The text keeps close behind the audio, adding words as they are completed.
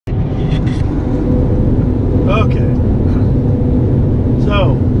Okay.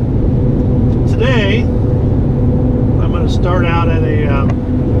 So today I'm going to start out at a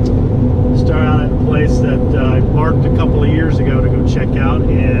place that I marked a couple of years ago to go check out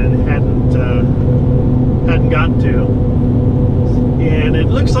and hadn't gotten to. And it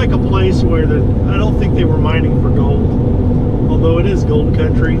looks like a place where I don't think they were mining for gold, although it is gold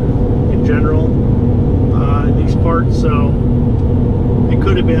country in general in these parts. So it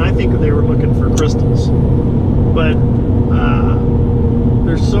could have been. I think they were looking for crystals, but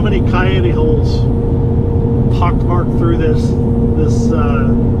there's so many coyote holes pockmarked through this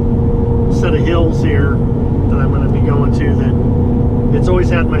set of hills here that I'm going to be going to that it's always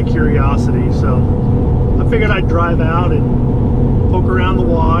had my curiosity. So I figured I'd drive out and poke around the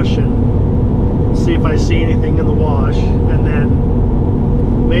wash and see if I see anything in the wash, and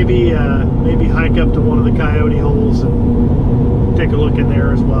then maybe hike up to one of the coyote holes and take a look in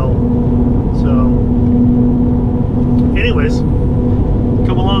there as well. So anyways,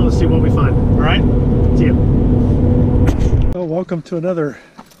 come along, let's see what we find. All right, see you. Well, welcome to another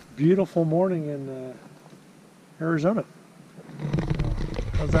beautiful morning in Arizona.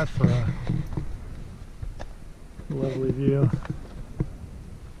 How's that for a lovely view?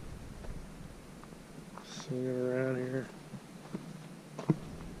 Swinging around here.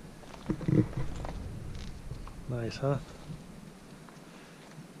 Nice, huh?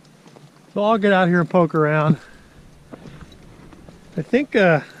 So I'll get out here and poke around. I think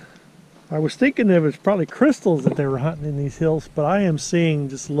I was thinking it was probably crystals that they were hunting in these hills, but I am seeing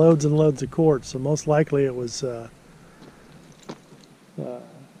just loads and loads of quartz, so most likely it was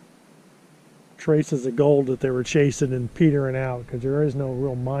traces of gold that they were chasing and petering out, because there is no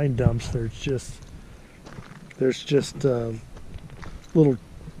real mine dumps. There's just little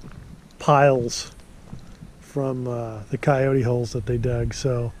piles from the coyote holes that they dug.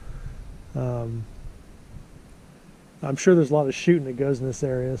 So I'm sure there's a lot of shooting that goes in this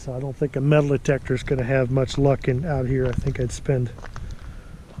area, so I don't think a metal detector is going to have much luck out here. I think I'd spend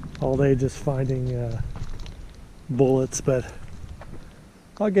all day just finding bullets, but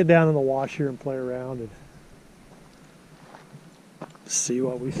I'll get down in the wash here and play around and see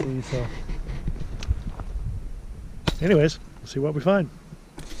what we see. So anyways, we'll see what we find.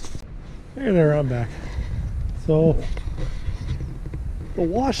 Hey there, I'm back. So the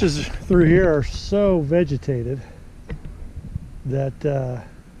washes through here are so vegetated that they're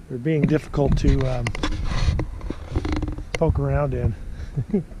being difficult to poke around in.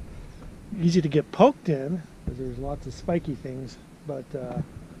 Easy to get poked in because there's lots of spiky things, but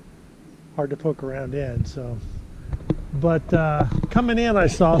hard to poke around in. So, but coming in, I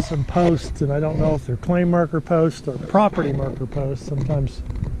saw some posts, and I don't know if they're claim marker posts or property marker posts. Sometimes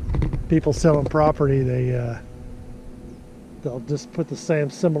people selling property, they'll just put the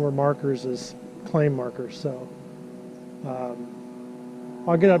same similar markers as claim markers. So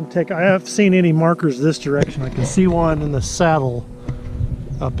I'll get up and take. I haven't seen any markers this direction. I can see one in the saddle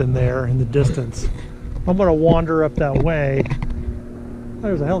up in there in the distance. I'm going to wander up that way.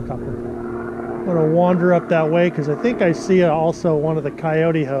 There's a helicopter. I'm going to wander up that way because I think I see also one of the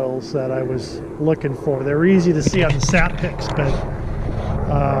coyote holes that I was looking for. They were easy to see on the sat pics, but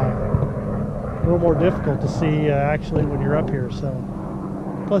a little more difficult to see actually when you're up here. So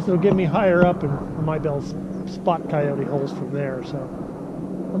plus it'll get me higher up, and I might be able to spot coyote holes from there. So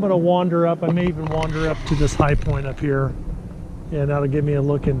I'm going to wander up. I may even wander up to this high point up here, and that'll give me a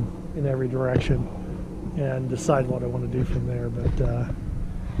look in every direction and decide what I want to do from there. But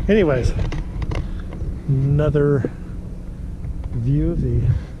anyways, another view of the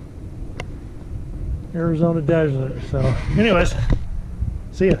Arizona desert. So anyways,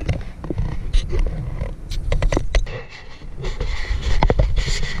 see ya.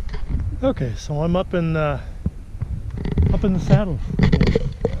 Okay, so I'm up in the saddle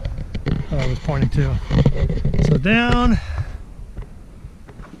I was pointing to. So down,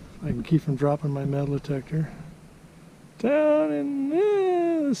 I can keep from dropping my metal detector. Down in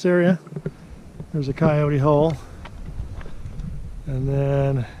this area, there's a coyote hole, and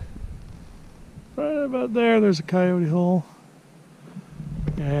then right about there's a coyote hole,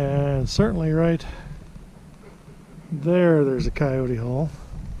 and certainly right there's a coyote hole.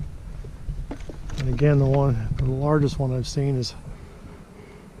 And again, the largest one I've seen is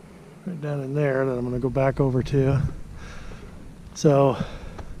right down in there that I'm going to go back over to. So I'm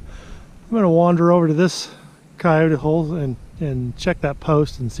going to wander over to this coyote hole and check that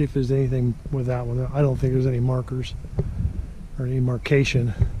post and see if there's anything with that one. I don't think there's any markers or any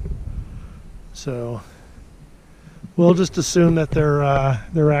markation. So we'll just assume that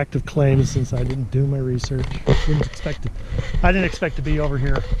they're active claims, since I didn't do my research. I didn't expect to be over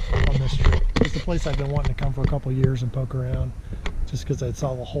here on this tree. Just a a place I've been wanting to come for a couple of years and poke around, just because I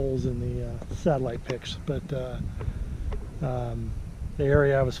saw the holes in the satellite pics. But the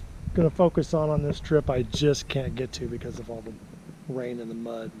area I was going to focus on this trip, I just can't get to because of all the rain and the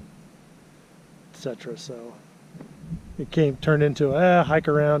mud, etc. So it turned into a hike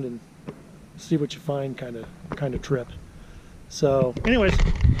around and see what you find kind of trip. So anyways,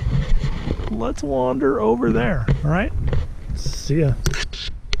 let's wander over there. All right, see ya.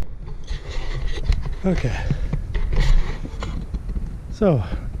 Okay, so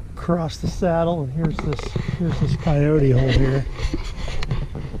across the saddle, and here's this coyote hole here.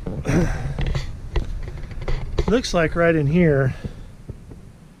 Looks like right in here,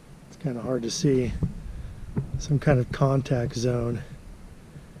 it's kind of hard to see, some kind of contact zone.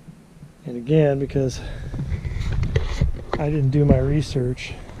 And again, because I didn't do my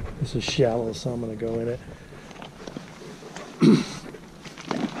research, this is shallow, so I'm going to go in it.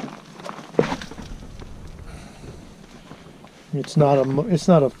 It's not a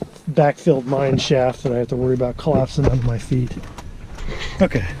backfilled mine shaft that I have to worry about collapsing under my feet.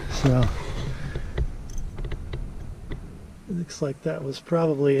 Okay, so it looks like that was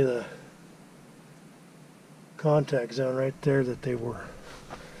probably the contact zone right there that they were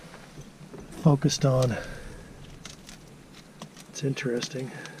focused on. It's interesting.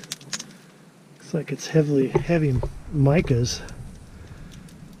 Looks like it's heavy micas,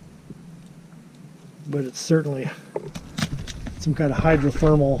 but it's certainly some kind of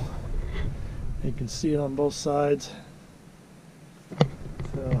hydrothermal. You can see it on both sides.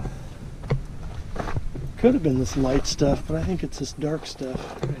 So could have been this light stuff, but I think it's this dark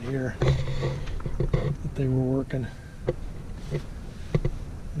stuff right here that they were working.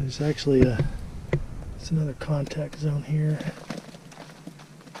 There's actually it's another contact zone here.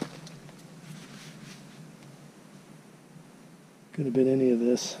 Could have been any of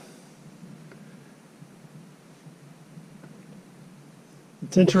this.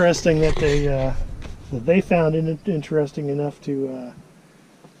 It's interesting that they found it interesting enough to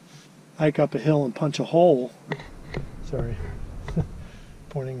hike up a hill and punch a hole. Sorry,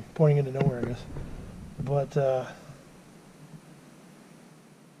 pointing into nowhere, I guess. But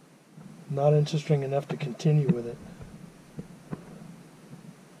not interesting enough to continue with it.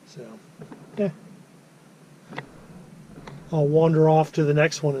 So, yeah. I'll wander off to the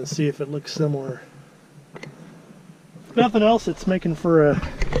next one and see if it looks similar. If nothing else, it's making for an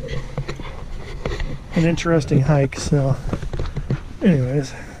interesting hike. So,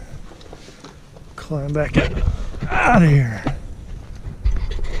 anyways, climb back out of here.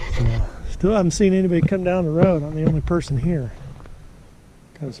 So, still haven't seen anybody come down the road. I'm the only person here.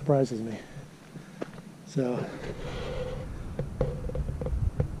 Kind of surprises me. So,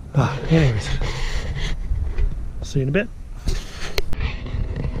 anyways, see you in a bit.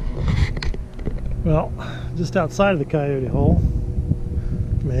 Well, just outside of the coyote hole,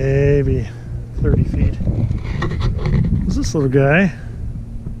 maybe 30 feet, is this little guy.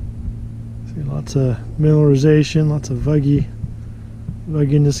 See lots of mineralization, lots of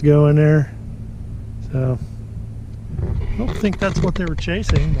vugginess going there. So, I don't think that's what they were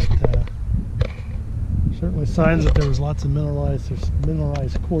chasing, but certainly signs that there was lots of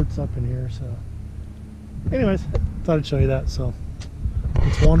mineralized quartz up in here. So, anyways, thought I'd show you that. So,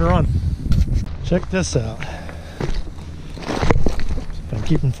 let's wander on. Check this out. If I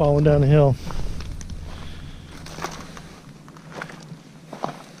keep them falling down the hill.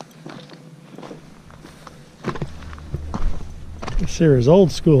 This here is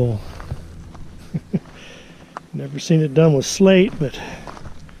old school. Never seen it done with slate, but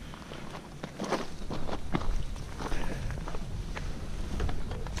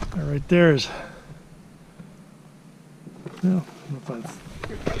that right there is, well, I don't know if I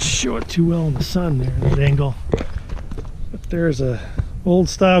show it too well in the sun there, that angle. But there's a old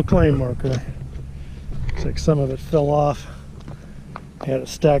style clay marker. Looks like some of it fell off. Had it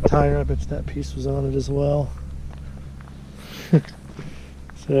stacked higher. I bet that piece was on it as well.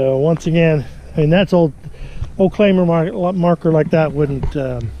 So once again, I mean, that's old clay marker like that wouldn't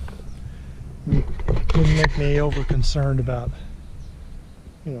make me over concerned about,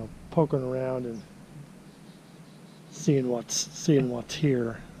 you know, poking around and seeing what's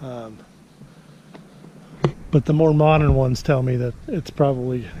here. But the more modern ones tell me that there's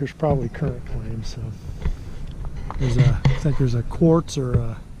probably current claims. So I think there's a quartz or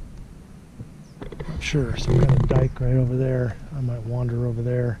a, not sure, some kind of dike right over there. I might wander over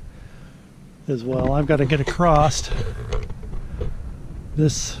there as well. I've got to get across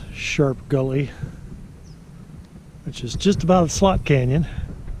this sharp gully, which is just about a slot canyon.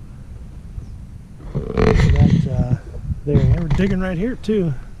 That, there, we're digging right here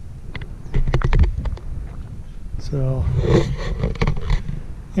too. So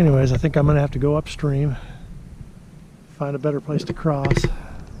anyways, I think I'm gonna have to go upstream, find a better place to cross,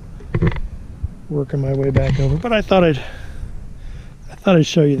 working my way back over. But I thought I'd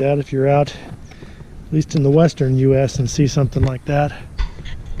show you that if you're out, at least in the western US, and see something like that.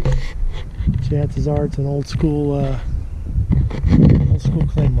 Chances are it's an old school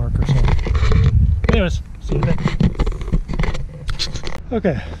claim mark or something. Anyways, see you then.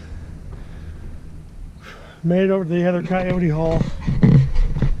 Okay, made it over to the other coyote hole,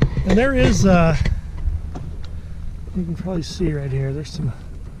 and there is you can probably see right here, there's some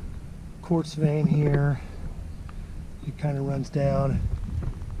quartz vein here. It kind of runs down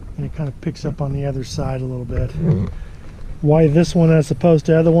and it kind of picks up on the other side a little bit. Why this one as opposed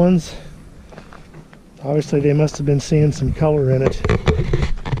to other ones? Obviously they must have been seeing some color in it,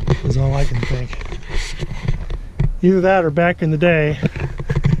 is all I can think. Either that or back in the day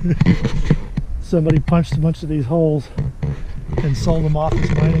somebody punched a bunch of these holes and sold them off as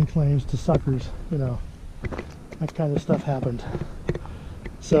mining claims to suckers. You know, that kind of stuff happened.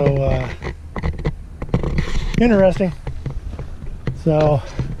 So interesting. So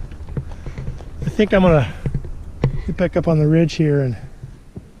I think I'm gonna get back up on the ridge here and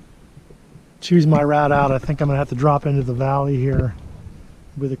choose my route out. I think I'm gonna have to drop into the valley here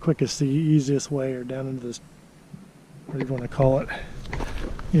with the quickest, the easiest way, or down into this, what do you want to call it,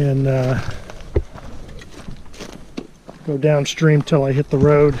 and go downstream till I hit the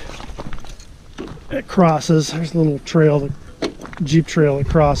road. It crosses. There's a little trail, the Jeep trail that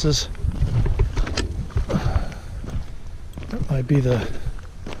crosses. That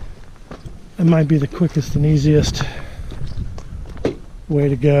might be the quickest and easiest way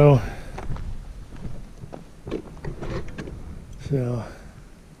to go. So,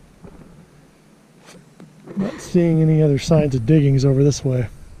 not seeing any other signs of diggings over this way.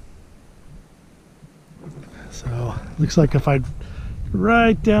 So, looks like if I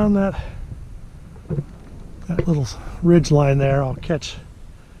right down that little ridge line there, I'll catch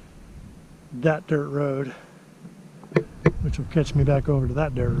that dirt road, which will catch me back over to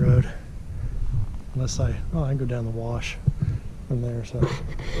that dirt road. Unless I can go down the wash from there. So,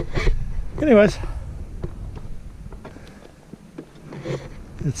 anyways,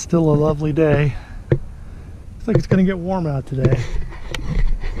 it's still a lovely day. Looks like it's going to get warm out today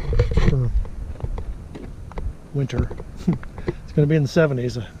for winter. It's going to be in the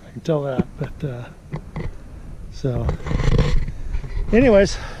 70s, I can tell that. But so,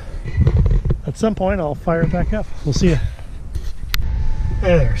 anyways, at some point I'll fire it back up. We'll see you.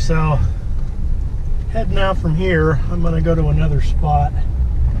 Hey there. So, heading out from here, I'm going to go to another spot.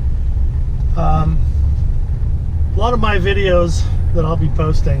 A lot of my videos that I'll be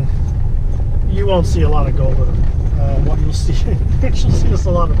posting, you won't see a lot of gold in them. What you'll see, you'll see is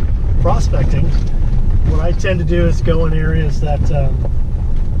a lot of prospecting. What I tend to do is go in areas that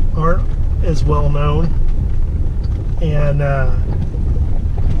aren't as well known, and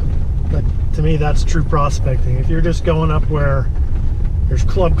but to me that's true prospecting. If you're just going up where there's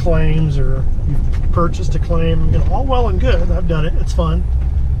club claims or you've purchased a claim, you know, all well and good. I've done it, it's fun,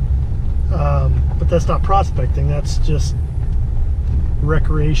 but that's not prospecting. That's just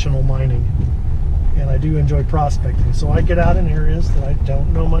recreational mining, and I do enjoy prospecting. So I get out in areas that I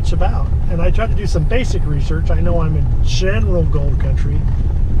don't know much about, and I try to do some basic research. I know I'm in general gold country,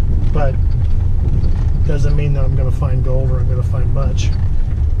 but doesn't mean that I'm going to find gold or I'm going to find much.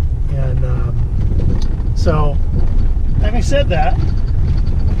 And so, having said that,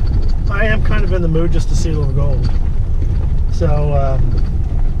 I am kind of in the mood just to see a little gold. So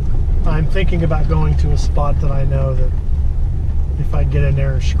I'm thinking about going to a spot that I know that if I get in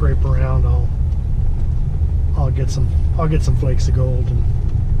there and scrape around, I'll get some flakes of gold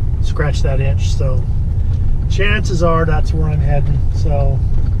and scratch that itch. So chances are that's where I'm heading. So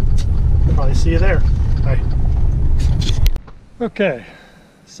I'll probably see you there. Bye. Okay,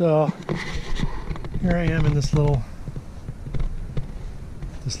 so here I am in this little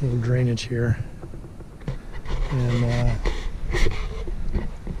drainage here, and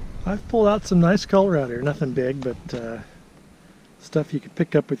I've pulled out some nice color out here. Nothing big, but stuff you could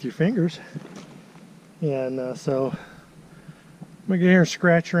pick up with your fingers. And so I'm gonna get here and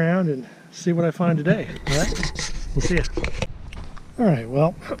scratch around and see what I find today. All right, we'll see you. All right,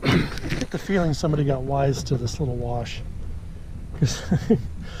 well, I get the feeling somebody got wise to this little wash, because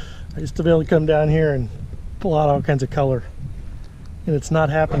I used to be able to come down here and pull out all kinds of color, and it's not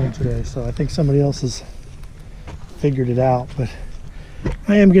happening today. So I think somebody else has figured it out, but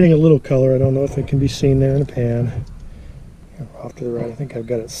I am getting a little color. I don't know if it can be seen there in the pan. Off to the right, I think I've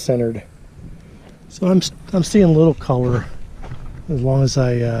got it centered. So I'm seeing a little color as long as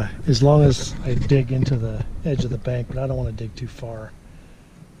I dig into the edge of the bank, but I don't want to dig too far.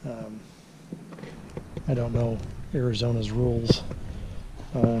 I don't know Arizona's rules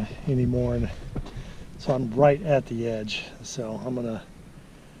anymore, and so I'm right at the edge. So I'm gonna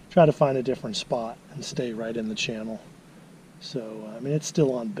try to find a different spot and stay right in the channel. So I mean, it's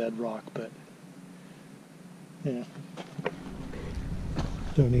still on bedrock, but yeah,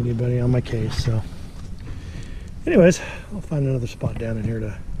 don't need anybody on my case. So anyways, I'll find another spot down in here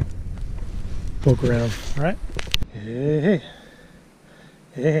to poke around. All right.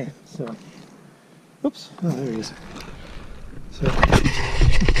 Hey. So, oops. Oh, there he is. So,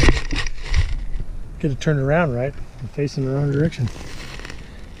 get to turn around right. I'm facing the wrong direction.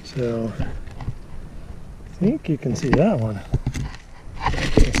 So, I think you can see that one.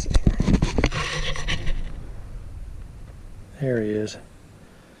 Let's see. There he is.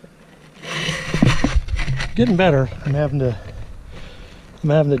 Getting better. I'm having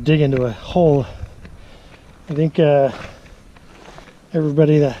to dig into a hole. I think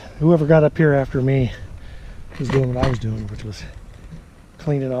whoever got up here after me was doing what I was doing, which was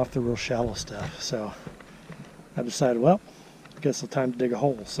cleaning off the real shallow stuff. So I decided, well, I guess it's time to dig a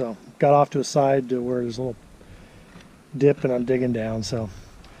hole. So got off to a side to where there's a little dip, and I'm digging down. So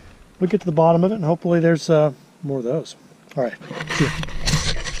we'll get to the bottom of it, and hopefully there's more of those. All right, see ya.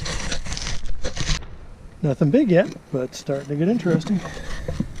 Nothing big yet, but starting to get interesting.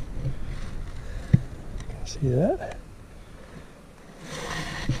 See that?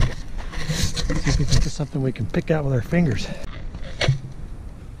 See if we can get something we can pick out with our fingers.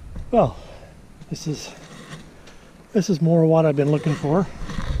 Well, this is more of what I've been looking for.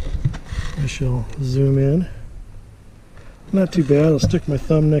 I shall zoom in. Not too bad. I'll stick my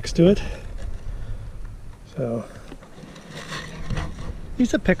thumb next to it. So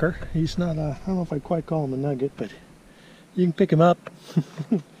he's a picker. He's not I don't know if I'd quite call him a nugget, but you can pick him up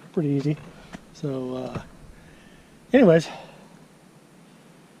pretty easy. So anyways,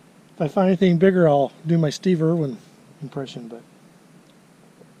 if I find anything bigger, I'll do my Steve Irwin impression, but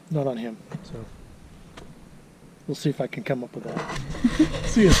not on him. So we'll see if I can come up with that.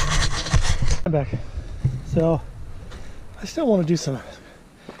 See ya. I'm back. So I still want to do some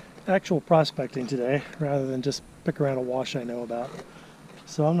actual prospecting today rather than just pick around a wash I know about.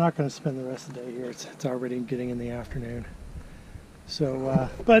 So I'm not going to spend the rest of the day here. It's already getting in the afternoon. So,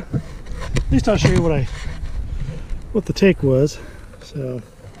 but at least I'll show you what the take was. So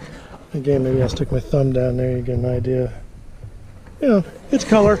again, maybe I'll stick my thumb down there. You get an idea. You know, it's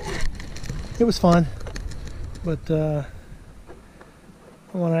color. It was fun, but I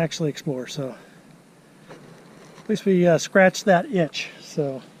want to actually explore. So at least we scratched that itch.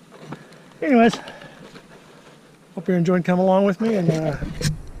 So anyways, hope you're enjoying coming along with me, and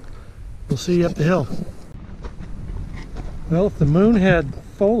we'll see you up the hill. Well, if the moon had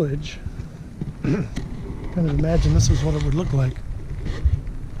foliage, kind of imagine this is what it would look like.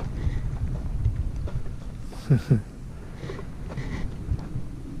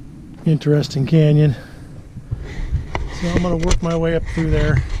 Interesting canyon. So I'm going to work my way up through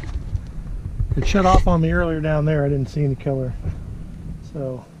there. It shut off on me earlier down there. I didn't see any killer.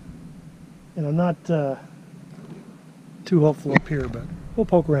 So, and I'm not too hopeful up here, but we'll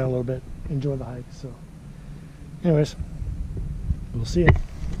poke around a little bit, enjoy the hike. So anyways, we'll see you.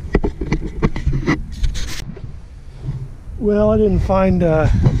 Well, I didn't find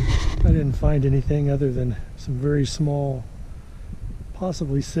anything other than some very small,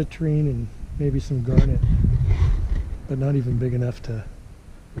 possibly citrine and maybe some garnet, but not even big enough to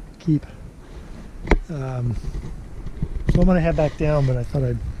keep. So I'm going to head back down, but I thought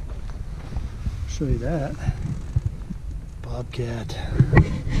I'd show you that. Bobcat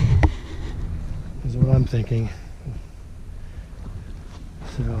is what I'm thinking.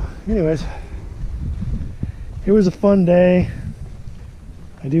 So anyways, it was a fun day.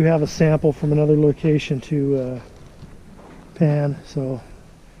 I do have a sample from another location to pan, so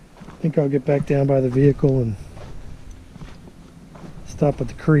I think I'll get back down by the vehicle and stop at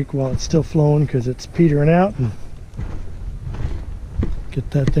the creek while it's still flowing, because it's petering out, and get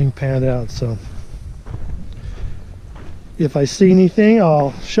that thing panned out. So if I see anything,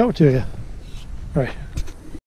 I'll show it to you. All right.